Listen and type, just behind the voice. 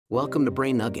Welcome to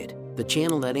Brain Nugget, the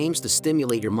channel that aims to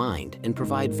stimulate your mind and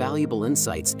provide valuable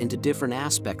insights into different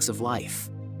aspects of life.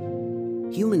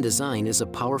 Human design is a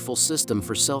powerful system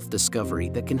for self-discovery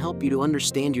that can help you to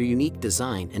understand your unique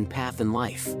design and path in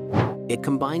life. It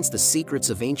combines the secrets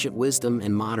of ancient wisdom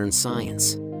and modern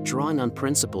science, drawing on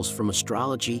principles from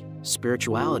astrology,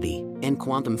 spirituality, and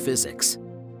quantum physics.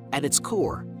 At its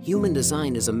core, human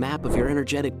design is a map of your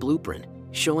energetic blueprint,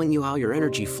 showing you how your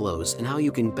energy flows and how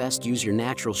you can best use your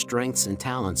natural strengths and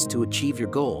talents to achieve your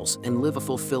goals and live a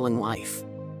fulfilling life.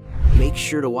 Make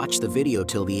sure to watch the video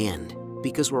till the end,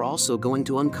 because we're also going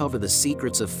to uncover the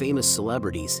secrets of famous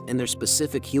celebrities and their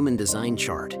specific human design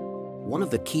chart. One of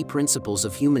the key principles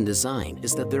of human design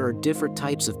is that there are different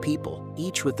types of people,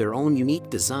 each with their own unique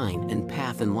design and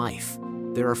path in life.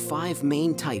 There are 5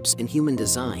 main types in human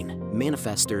design: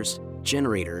 manifestors,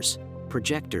 generators,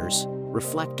 projectors,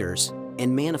 reflectors,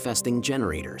 and manifesting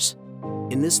generators.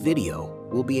 In this video,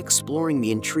 we'll be exploring the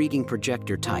intriguing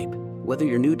projector type. Whether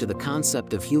you're new to the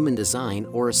concept of human design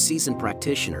or a seasoned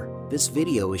practitioner, this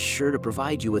video is sure to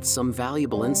provide you with some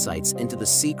valuable insights into the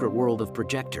secret world of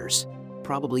projectors.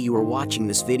 Probably you are watching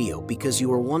this video because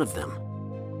you are one of them.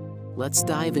 Let's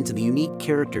dive into the unique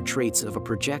character traits of a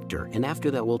projector, and after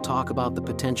that we'll talk about the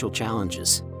potential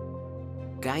challenges.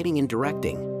 Guiding and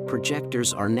directing.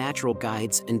 Projectors are natural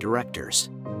guides and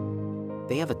directors.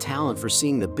 They have a talent for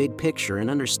seeing the big picture and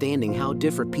understanding how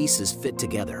different pieces fit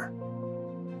together.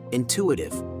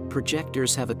 Intuitive.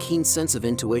 Projectors have a keen sense of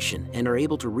intuition and are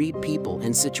able to read people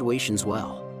and situations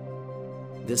well.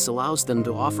 This allows them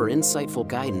to offer insightful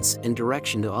guidance and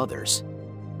direction to others.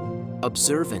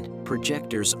 Observant.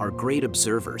 Projectors are great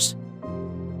observers.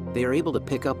 They are able to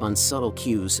pick up on subtle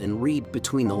cues and read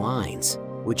between the lines,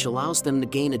 which allows them to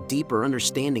gain a deeper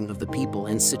understanding of the people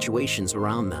and situations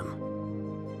around them.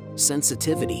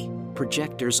 Sensitivity.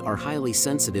 Projectors are highly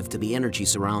sensitive to the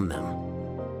energies around them.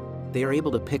 They are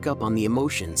able to pick up on the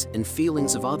emotions and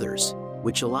feelings of others,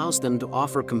 which allows them to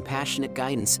offer compassionate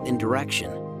guidance and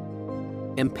direction.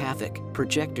 Empathic.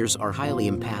 Projectors are highly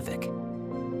empathic.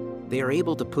 They are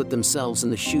able to put themselves in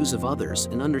the shoes of others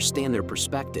and understand their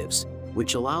perspectives,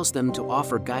 which allows them to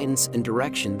offer guidance and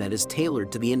direction that is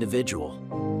tailored to the individual.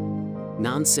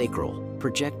 Non-sacral.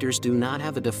 Projectors do not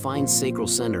have a defined sacral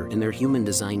center in their human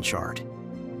design chart.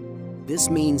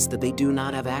 This means that they do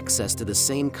not have access to the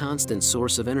same constant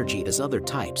source of energy as other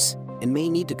types, and may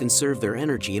need to conserve their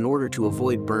energy in order to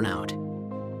avoid burnout.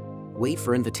 Wait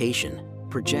for invitation.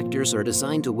 Projectors are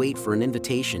designed to wait for an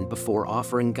invitation before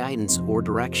offering guidance or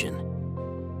direction.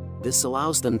 This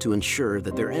allows them to ensure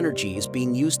that their energy is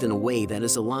being used in a way that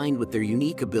is aligned with their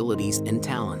unique abilities and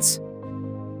talents.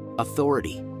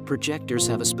 Authority. Projectors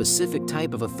have a specific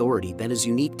type of authority that is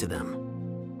unique to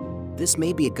them. This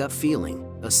may be a gut feeling,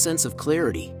 a sense of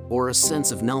clarity, or a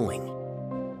sense of knowing.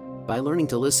 By learning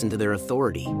to listen to their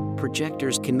authority,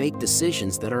 projectors can make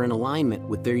decisions that are in alignment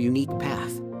with their unique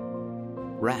path.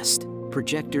 Rest.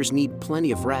 Projectors need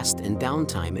plenty of rest and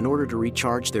downtime in order to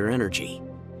recharge their energy.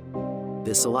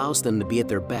 This allows them to be at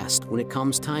their best when it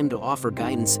comes time to offer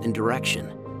guidance and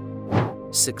direction.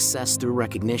 Success through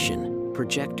recognition.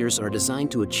 Projectors are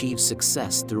designed to achieve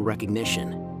success through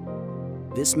recognition.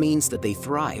 This means that they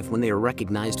thrive when they are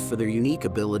recognized for their unique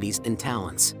abilities and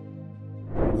talents.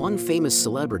 One famous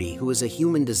celebrity who is a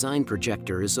human design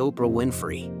projector is Oprah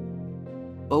Winfrey.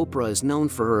 Oprah is known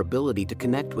for her ability to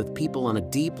connect with people on a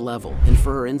deep level and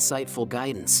for her insightful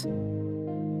guidance.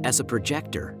 As a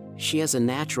projector, she has a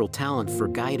natural talent for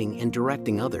guiding and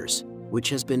directing others, which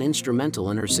has been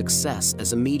instrumental in her success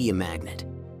as a media magnet.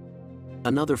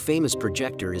 Another famous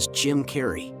projector is Jim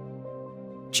Carrey.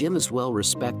 Jim is well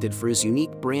respected for his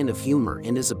unique brand of humor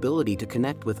and his ability to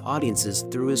connect with audiences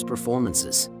through his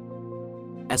performances.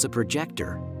 As a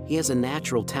projector, he has a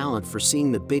natural talent for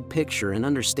seeing the big picture and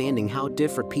understanding how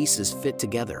different pieces fit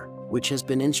together, which has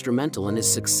been instrumental in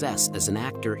his success as an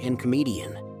actor and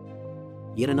comedian.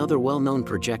 Yet another well-known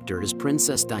projector is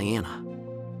Princess Diana.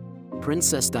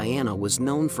 Princess Diana was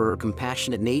known for her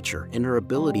compassionate nature and her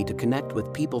ability to connect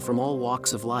with people from all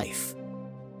walks of life.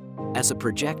 As a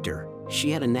projector,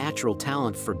 she had a natural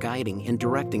talent for guiding and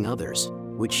directing others,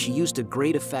 which she used to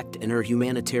great effect in her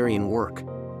humanitarian work.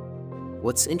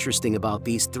 What's interesting about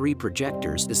these 3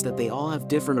 projectors is that they all have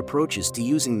different approaches to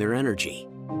using their energy.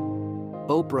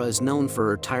 Oprah is known for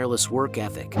her tireless work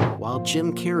ethic, while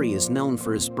Jim Carrey is known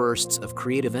for his bursts of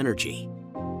creative energy.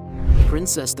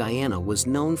 Princess Diana was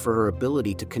known for her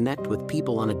ability to connect with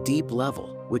people on a deep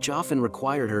level, which often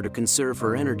required her to conserve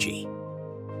her energy.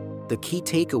 The key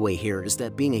takeaway here is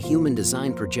that being a human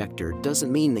design projector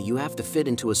doesn't mean that you have to fit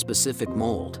into a specific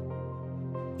mold.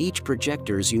 Each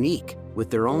projector is unique, with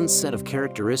their own set of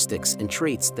characteristics and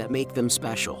traits that make them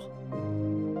special.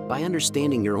 By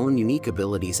understanding your own unique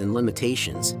abilities and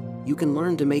limitations, you can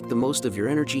learn to make the most of your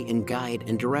energy and guide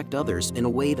and direct others in a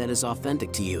way that is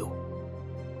authentic to you.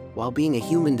 While being a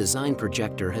human design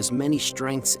projector has many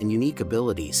strengths and unique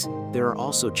abilities, there are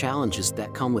also challenges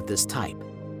that come with this type.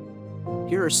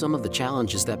 Here are some of the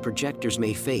challenges that projectors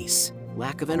may face.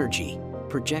 Lack of energy.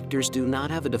 Projectors do not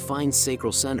have a defined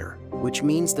sacral center, which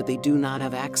means that they do not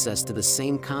have access to the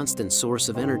same constant source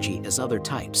of energy as other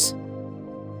types.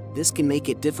 This can make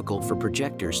it difficult for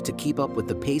projectors to keep up with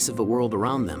the pace of the world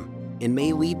around them, and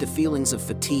may lead to feelings of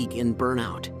fatigue and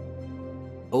burnout.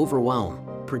 Overwhelm.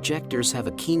 Projectors have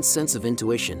a keen sense of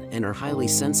intuition and are highly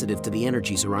sensitive to the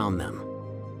energies around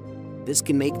them. This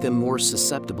can make them more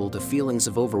susceptible to feelings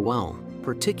of overwhelm,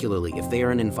 particularly if they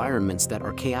are in environments that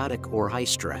are chaotic or high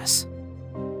stress.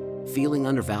 Feeling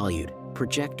undervalued.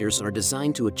 Projectors are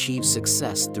designed to achieve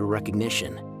success through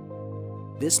recognition.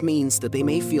 This means that they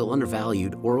may feel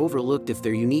undervalued or overlooked if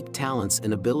their unique talents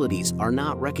and abilities are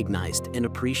not recognized and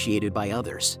appreciated by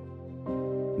others.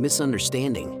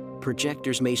 Misunderstanding.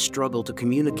 Projectors may struggle to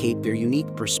communicate their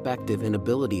unique perspective and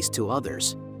abilities to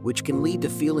others, which can lead to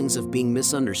feelings of being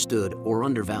misunderstood or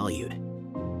undervalued.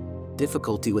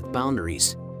 Difficulty with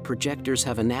boundaries. Projectors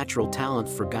have a natural talent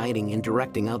for guiding and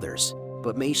directing others,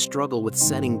 but may struggle with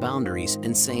setting boundaries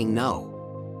and saying no.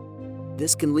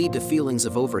 This can lead to feelings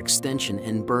of overextension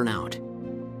and burnout.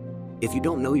 If you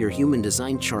don't know your human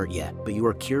design chart yet, but you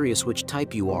are curious which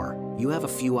type you are, you have a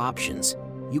few options.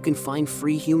 You can find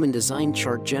free human design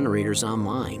chart generators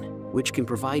online, which can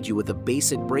provide you with a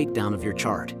basic breakdown of your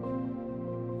chart.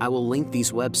 I will link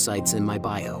these websites in my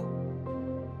bio.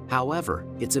 However,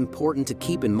 it's important to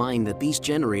keep in mind that these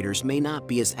generators may not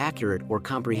be as accurate or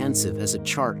comprehensive as a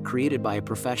chart created by a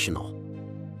professional.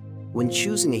 When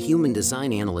choosing a human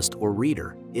design analyst or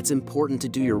reader, it's important to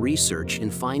do your research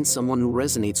and find someone who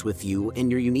resonates with you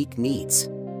and your unique needs.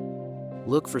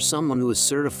 Look for someone who is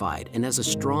certified and has a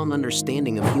strong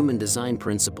understanding of human design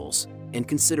principles, and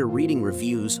consider reading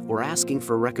reviews or asking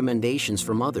for recommendations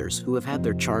from others who have had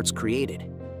their charts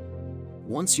created.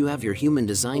 Once you have your human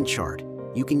design chart,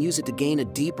 you can use it to gain a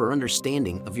deeper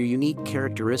understanding of your unique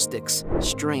characteristics,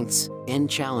 strengths, and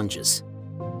challenges.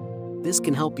 This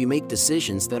can help you make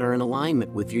decisions that are in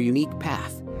alignment with your unique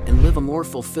path and live a more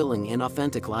fulfilling and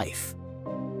authentic life.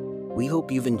 We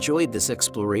hope you've enjoyed this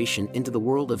exploration into the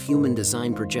world of human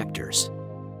design projectors.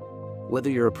 Whether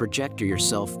you're a projector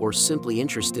yourself or simply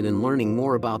interested in learning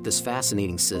more about this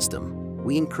fascinating system,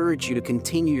 we encourage you to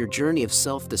continue your journey of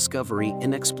self-discovery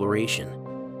and exploration.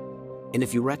 And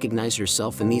if you recognize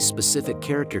yourself in these specific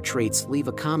character traits, leave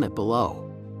a comment below.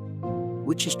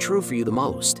 Which is true for you the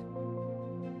most?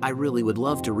 I really would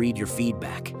love to read your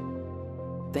feedback.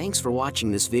 Thanks for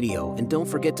watching this video, and don't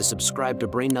forget to subscribe to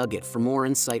Brain Nugget for more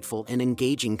insightful and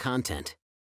engaging content.